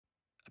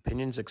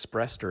Opinions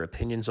expressed are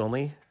opinions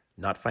only,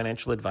 not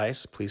financial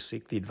advice. Please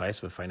seek the advice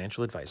of a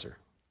financial advisor.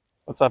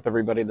 What's up,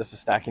 everybody? This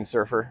is Stacking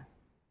Surfer.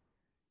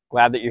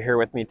 Glad that you're here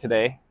with me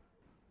today.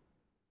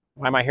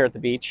 Why am I here at the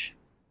beach?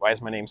 Why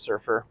is my name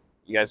Surfer?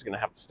 You guys are going to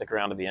have to stick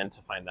around to the end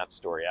to find that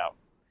story out.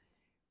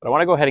 But I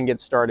want to go ahead and get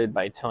started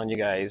by telling you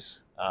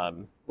guys a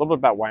little bit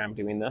about why I'm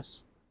doing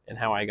this and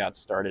how I got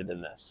started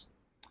in this.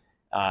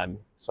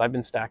 So I've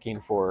been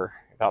stacking for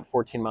about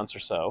 14 months or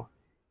so,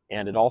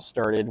 and it all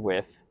started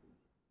with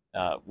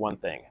one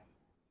thing.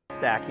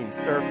 Stacking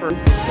Surfer, the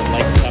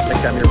like topic,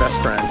 I'm your best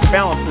friend.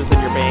 Balances in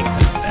your bank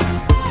and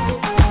stack.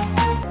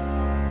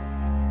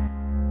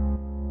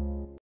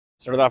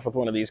 Started off with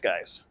one of these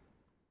guys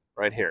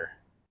right here.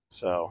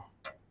 So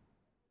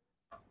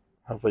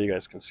hopefully you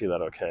guys can see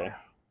that okay.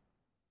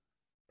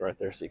 Right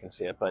there so you can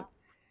see it. But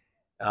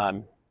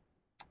it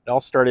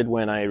all started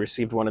when I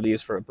received one of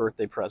these for a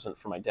birthday present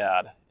from my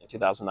dad in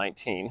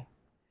 2019.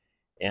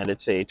 And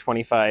it's a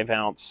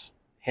 25-ounce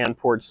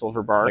hand-poured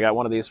silver bar. I got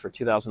one of these for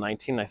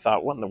 2019. I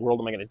thought, what in the world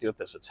am I going to do with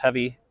this? It's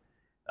heavy.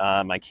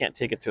 I can't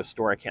take it to a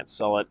store. I can't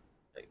sell it.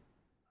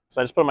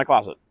 So I just put it in my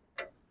closet.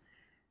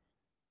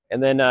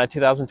 And then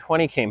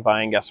 2020 came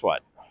by, and guess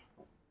what?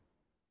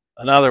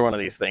 Another one of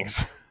these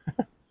things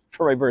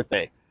for my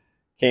birthday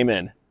came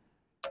in.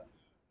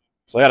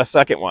 So I got a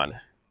second one.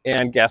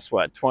 And guess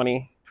what?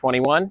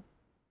 2021,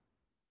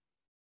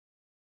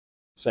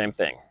 same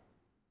thing.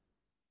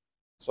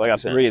 So I got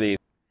 3 of these.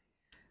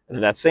 And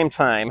at that same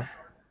time,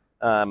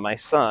 my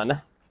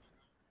son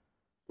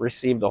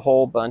received a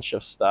whole bunch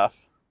of stuff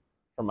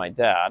from my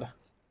dad.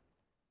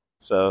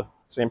 So,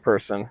 same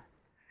person.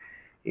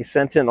 He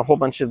sent in a whole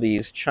bunch of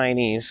these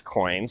Chinese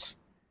coins,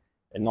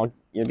 and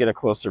you'll get a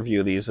closer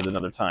view of these at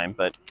another time,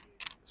 but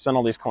sent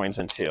all these coins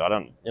in too. I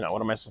don't,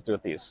 what am I supposed to do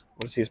with these?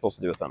 What is he supposed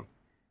to do with them?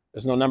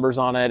 There's no numbers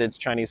on it. It's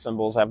Chinese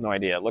symbols. I have no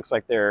idea. It looks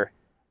like they're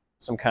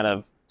some kind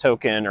of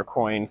token or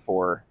coin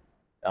for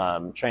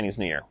Chinese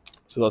New Year.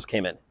 So those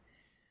came in.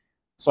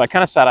 So I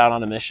kind of set out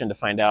on a mission to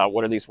find out,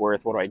 what are these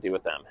worth? What do I do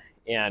with them?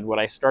 And what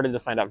I started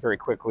to find out very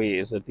quickly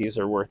is that these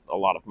are worth a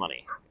lot of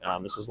money.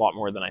 This is a lot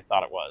more than I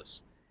thought it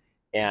was.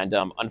 And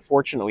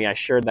unfortunately, I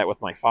shared that with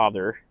my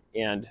father.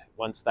 And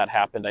once that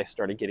happened, I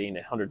started getting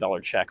a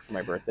 $100 check for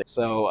my birthday.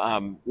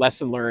 So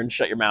lesson learned,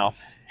 shut your mouth.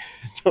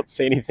 Don't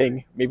say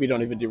anything. Maybe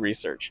don't even do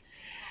research.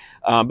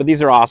 But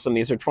these are awesome.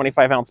 These are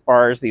 25-ounce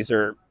bars. These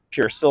are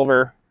pure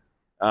silver.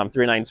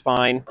 3/9's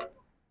fine.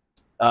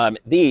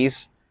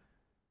 These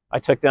I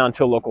took down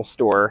to a local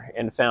store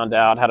and found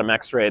out how to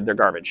max trade. They're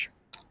garbage.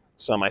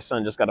 So my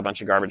son just got a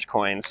bunch of garbage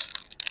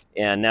coins.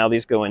 And now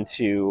these go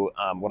into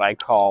what I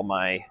call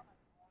my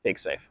fake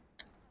safe.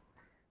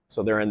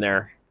 So they're in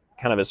there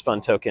kind of as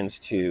fun tokens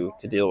to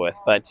deal with,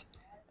 but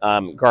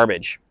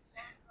garbage.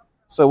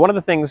 So one of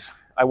the things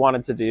I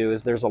wanted to do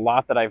is there's a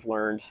lot that I've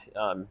learned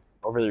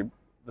over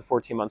the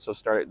 14 months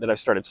that I've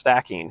started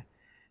stacking.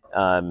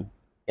 And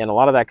a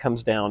lot of that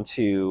comes down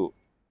to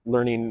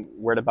learning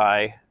where to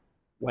buy,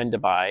 when to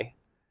buy,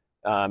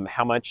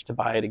 how much to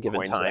buy at a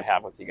given time. I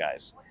have with you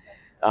guys.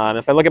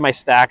 If I look at my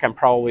stack, I'm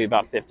probably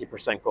about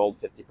 50% gold,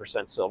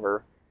 50%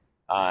 silver,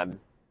 and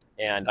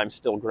I'm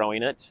still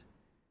growing it.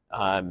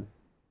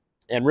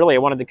 And really, I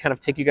wanted to kind of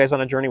take you guys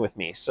on a journey with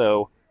me.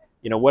 So,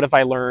 what have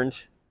I learned?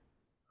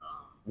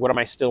 What am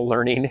I still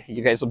learning?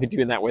 You guys will be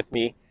doing that with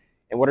me.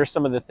 And what are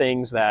some of the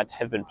things that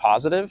have been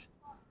positive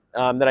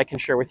that I can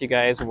share with you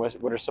guys, and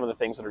what are some of the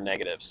things that are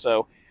negative?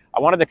 So I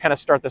wanted to kind of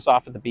start this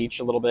off at the beach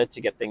a little bit to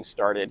get things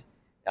started.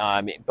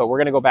 But we're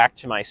going to go back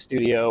to my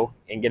studio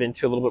and get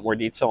into a little bit more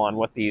detail on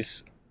what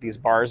these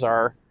bars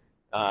are,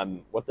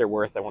 what they're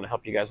worth. I want to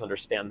help you guys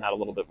understand that a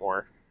little bit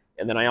more.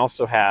 And then I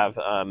also have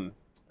an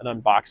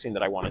unboxing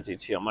that I want to do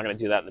too. I'm not going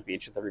to do that in the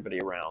beach with everybody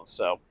around.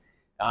 So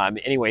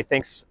anyway,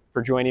 thanks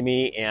for joining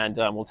me, and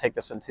we'll take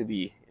this into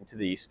the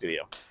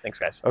studio. Thanks,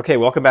 guys. Okay,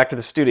 welcome back to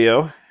the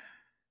studio.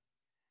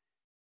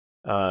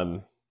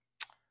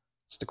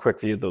 Just a quick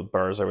view of the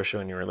bars I was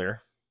showing you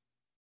earlier.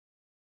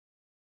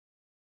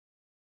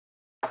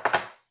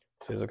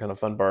 So these are kind of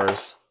fun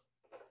bars.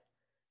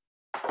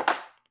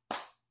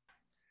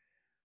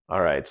 All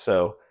right,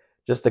 so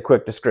just a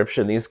quick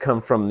description. These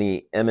come from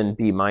the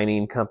M&B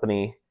Mining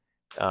Company.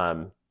 They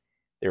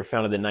were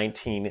founded in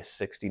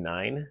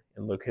 1969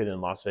 and located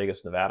in Las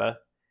Vegas, Nevada.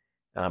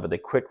 But they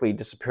quickly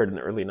disappeared in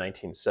the early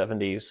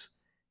 1970s,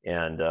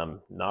 and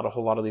not a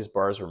whole lot of these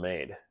bars were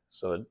made.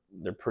 So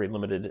they're pretty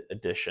limited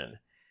edition.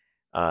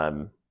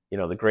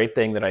 The great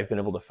thing that I've been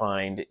able to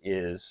find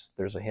is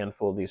there's a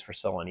handful of these for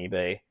sale on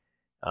eBay.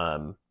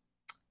 I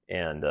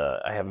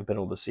haven't been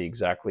able to see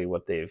exactly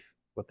what they've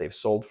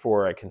sold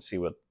for. I can see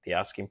what the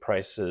asking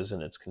price is,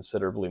 and it's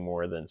considerably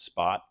more than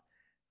spot.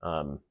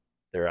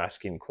 They're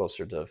asking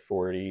closer to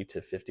 $40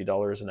 to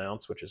 $50 an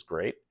ounce, which is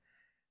great.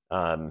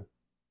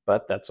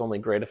 But that's only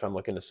great if I'm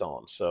looking to sell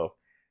them. So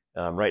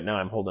right now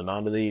I'm holding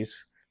on to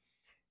these.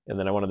 And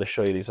then I wanted to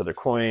show you these other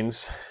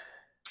coins.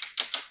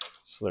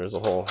 So there's a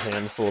whole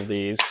handful of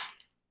these.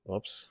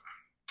 Whoops.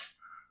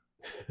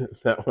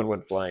 That one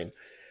went flying.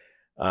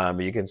 But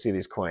you can see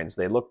these coins.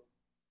 They look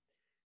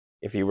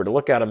if you were to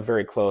look at them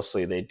very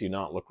closely, they do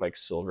not look like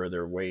silver.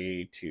 They're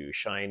way too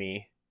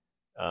shiny.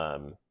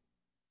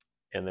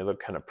 And they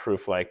look kind of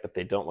proof-like, but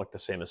they don't look the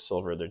same as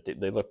silver.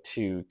 They look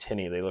too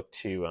tinny. They look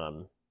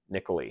too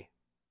nickel-y.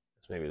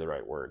 That's maybe the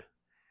right word.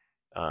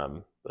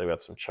 They've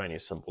got some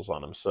Chinese symbols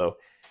on them. So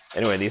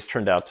anyway, these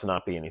turned out to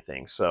not be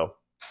anything. So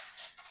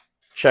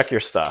check your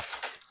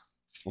stuff.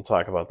 We'll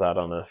talk about that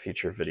on a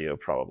future video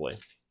probably.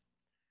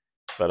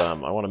 But I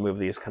want to move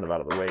these kind of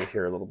out of the way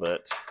here a little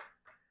bit.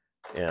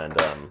 And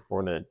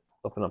we're going to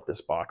open up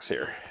this box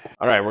here.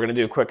 All right, we're going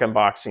to do a quick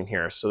unboxing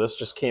here. So this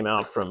just came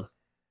out from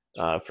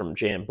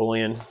JM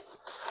Bullion.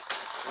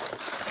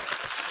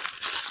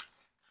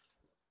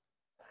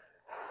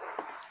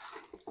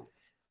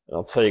 And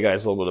I'll tell you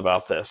guys a little bit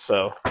about this.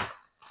 So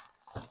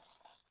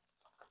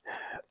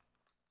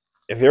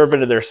if you've ever been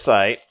to their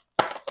site,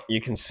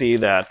 you can see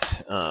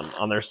that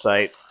on their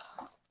site,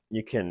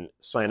 you can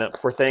sign up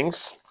for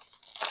things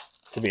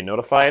to be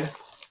notified.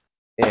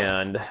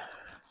 And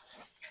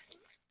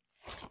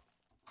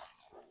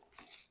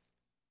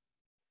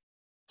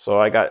so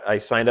I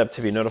signed up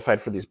to be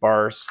notified for these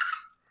bars.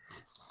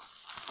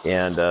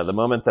 And the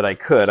moment that I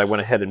could, I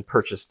went ahead and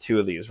purchased 2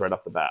 of these right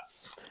off the bat.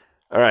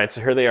 All right,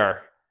 so here they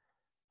are.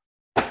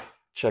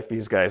 Check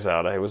these guys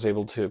out. I was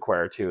able to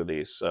acquire 2 of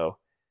these. So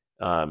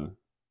I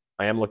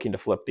am looking to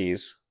flip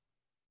these.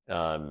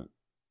 I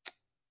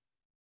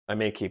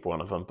may keep one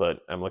of them,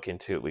 but I'm looking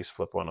to at least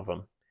flip one of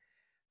them.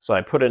 So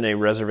I put in a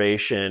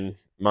reservation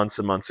months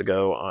and months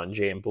ago on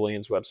JM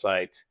Bullion's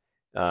website.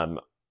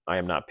 I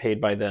am not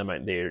paid by them.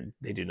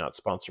 They do not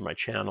sponsor my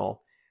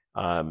channel.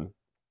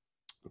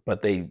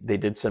 But they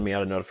did send me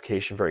out a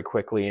notification very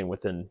quickly, and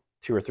within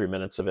 2 or 3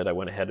 minutes of it, I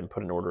went ahead and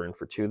put an order in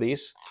for 2 of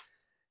these,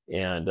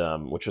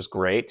 and which was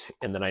great.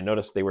 And then I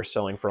noticed they were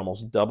selling for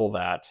almost double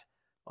that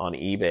on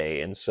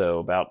eBay. And so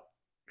about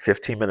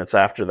 15 minutes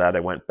after that, I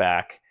went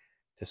back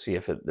to see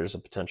if there's a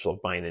potential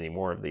of buying any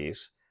more of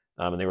these,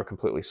 and they were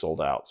completely sold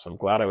out. So I'm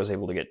glad I was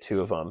able to get 2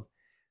 of them.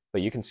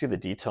 But you can see the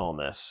detail on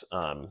this.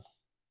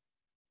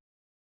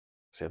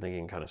 See, I think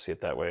you can kind of see it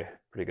that way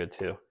pretty good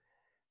too.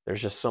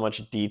 There's just so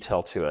much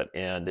detail to it,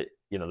 and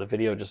you know, the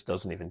video just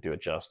doesn't even do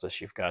it justice.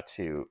 You've got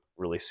to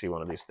really see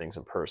one of these things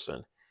in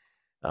person.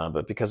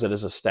 But because it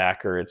is a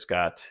stacker, it's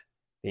got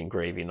the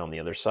engraving on the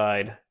other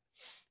side,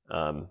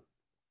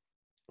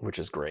 which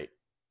is great.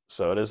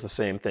 So it is the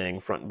same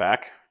thing front and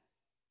back.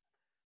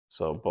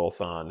 So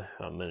both on,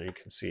 there you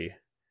can see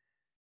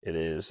it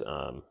is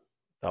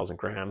 1,000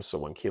 grams, so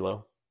 1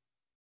 kilo.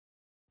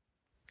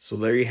 So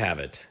there you have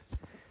it.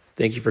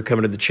 Thank you for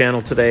coming to the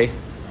channel today.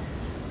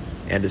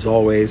 And as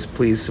always,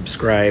 please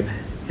subscribe,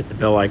 hit the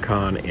bell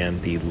icon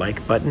and the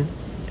like button.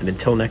 And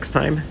until next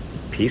time,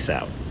 peace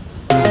out.